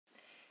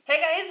Hey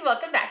guys,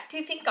 welcome back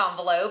to Pink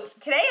Envelope.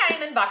 Today I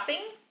am unboxing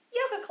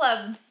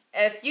YogaClub.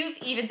 If you've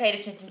even paid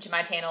attention to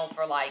my channel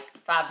for like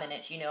 5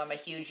 minutes, you know I'm a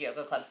huge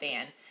YogaClub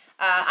fan.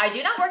 I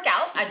do not work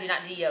out, I do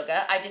not do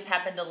yoga, I just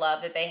happen to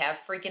love that they have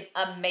freaking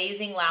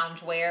amazing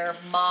loungewear,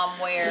 mom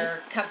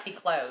wear, comfy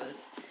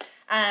clothes.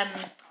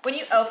 When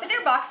you open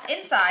their box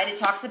inside, it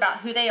talks about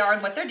who they are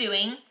and what they're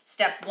doing.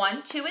 Step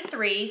 1, 2, and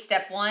 3.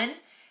 Step 1,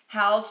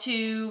 how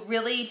to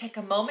really take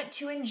a moment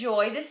to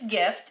enjoy this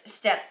gift.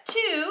 Step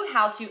 2,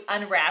 how to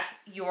unwrap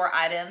your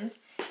items.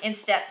 And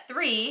step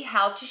 3,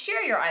 how to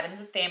share your items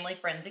with family,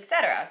 friends,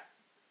 etc.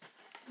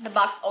 The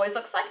box always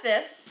looks like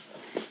this.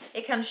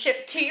 It comes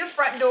shipped to your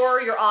front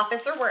door, your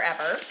office, or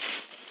wherever.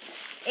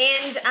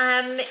 And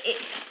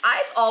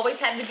I've always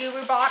had the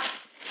Guru box,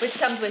 which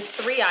comes with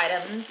 3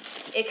 items.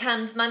 It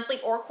comes monthly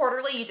or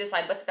quarterly. You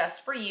decide what's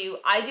best for you.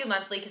 I do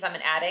monthly because I'm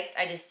an addict.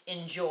 I just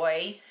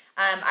enjoy.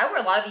 I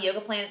wear a lot of the yoga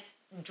plants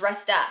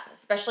dressed up,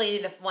 especially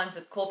the ones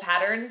with cool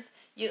patterns.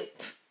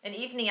 An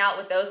evening out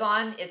with those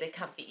on is a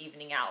comfy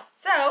evening out.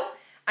 So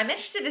I'm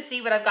interested to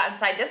see what I've got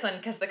inside this one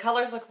because the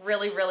colors look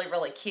really, really,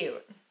 really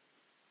cute.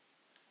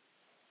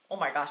 Oh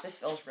my gosh, this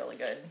feels really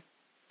good.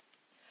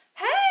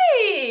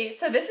 Hey,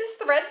 so this is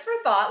Threads for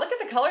Thought. Look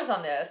at the colors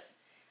on this.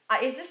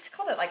 Is this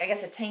called it, like, I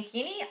guess a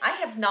tankini? I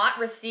have not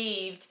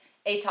received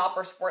a top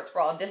or sports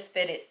bra this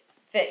fit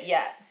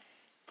yet.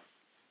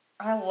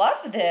 I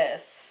love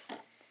this.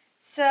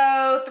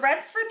 So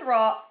Threads for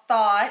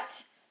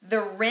Thought,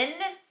 the Ren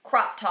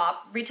crop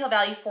top, retail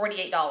value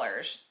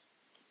 $48.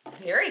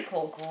 Very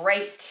cool,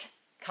 great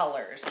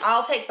colors.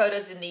 I'll take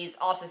photos in these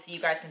also so you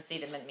guys can see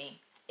them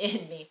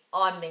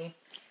on me.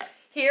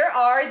 Here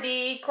are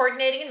the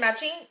coordinating and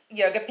matching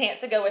yoga pants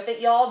that go with it.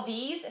 Y'all,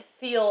 these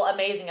feel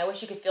amazing. I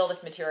wish you could feel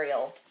this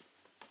material.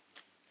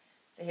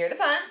 So here are the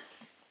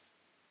pants.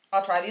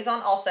 I'll try these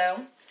on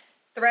also.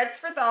 Threads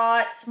for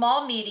Thought,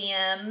 small,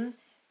 medium,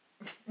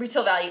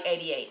 retail value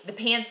 $88. The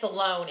pants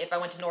alone, if I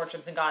went to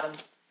Nordstrom's and got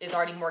them, is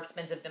already more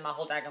expensive than my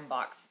whole daggum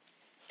box.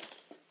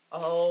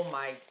 Oh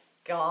my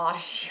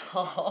gosh,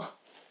 y'all.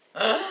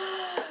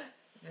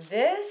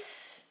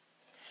 This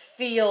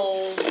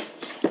feels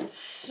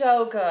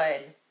so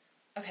good.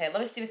 Okay, let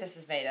me see what this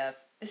is made of.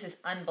 This is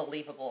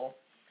unbelievable.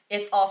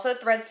 It's also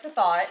Threads for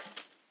Thought.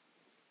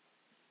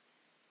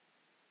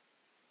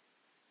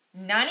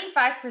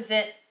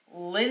 95%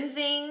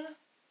 lensing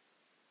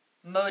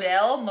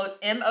modal,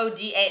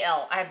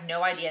 M-O-D-A-L. I have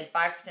no idea.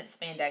 5%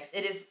 spandex.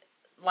 It is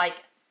like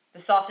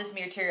the softest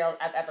material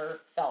I've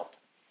ever felt.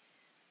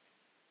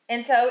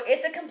 And so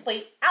it's a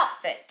complete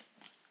outfit.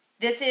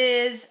 This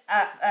is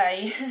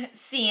a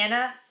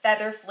sienna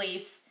feather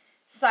fleece,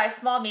 size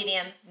small,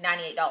 medium,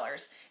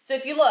 $98. So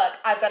if you look,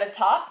 I've got a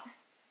top,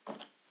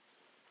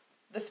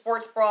 the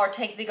sports bra or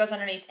tank that goes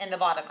underneath, and the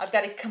bottom. I've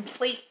got a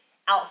complete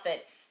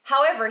outfit.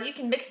 However, you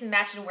can mix and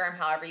match and wear them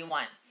however you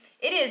want.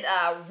 It is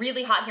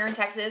really hot here in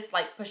Texas,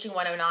 like pushing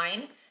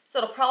 109. So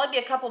it'll probably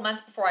be a couple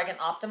months before I can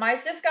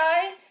optimize this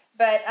guy.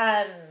 But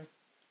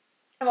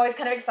I'm always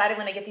kind of excited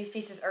when I get these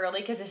pieces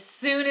early because as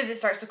soon as it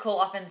starts to cool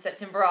off in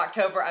September or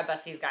October, I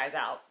bust these guys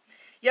out.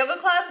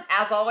 YogaClub,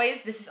 as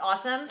always, this is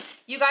awesome.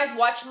 You guys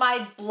watch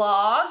my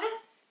blog.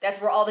 That's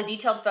where all the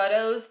detailed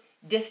photos,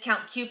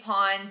 discount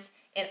coupons,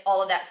 and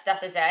all of that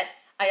stuff is at.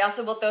 I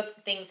also will throw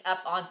things up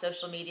on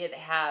social media that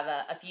have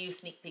a few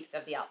sneak peeks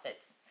of the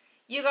outfits.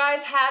 You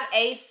guys have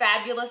a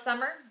fabulous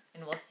summer,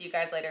 and we'll see you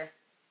guys later.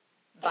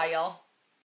 Bye, y'all.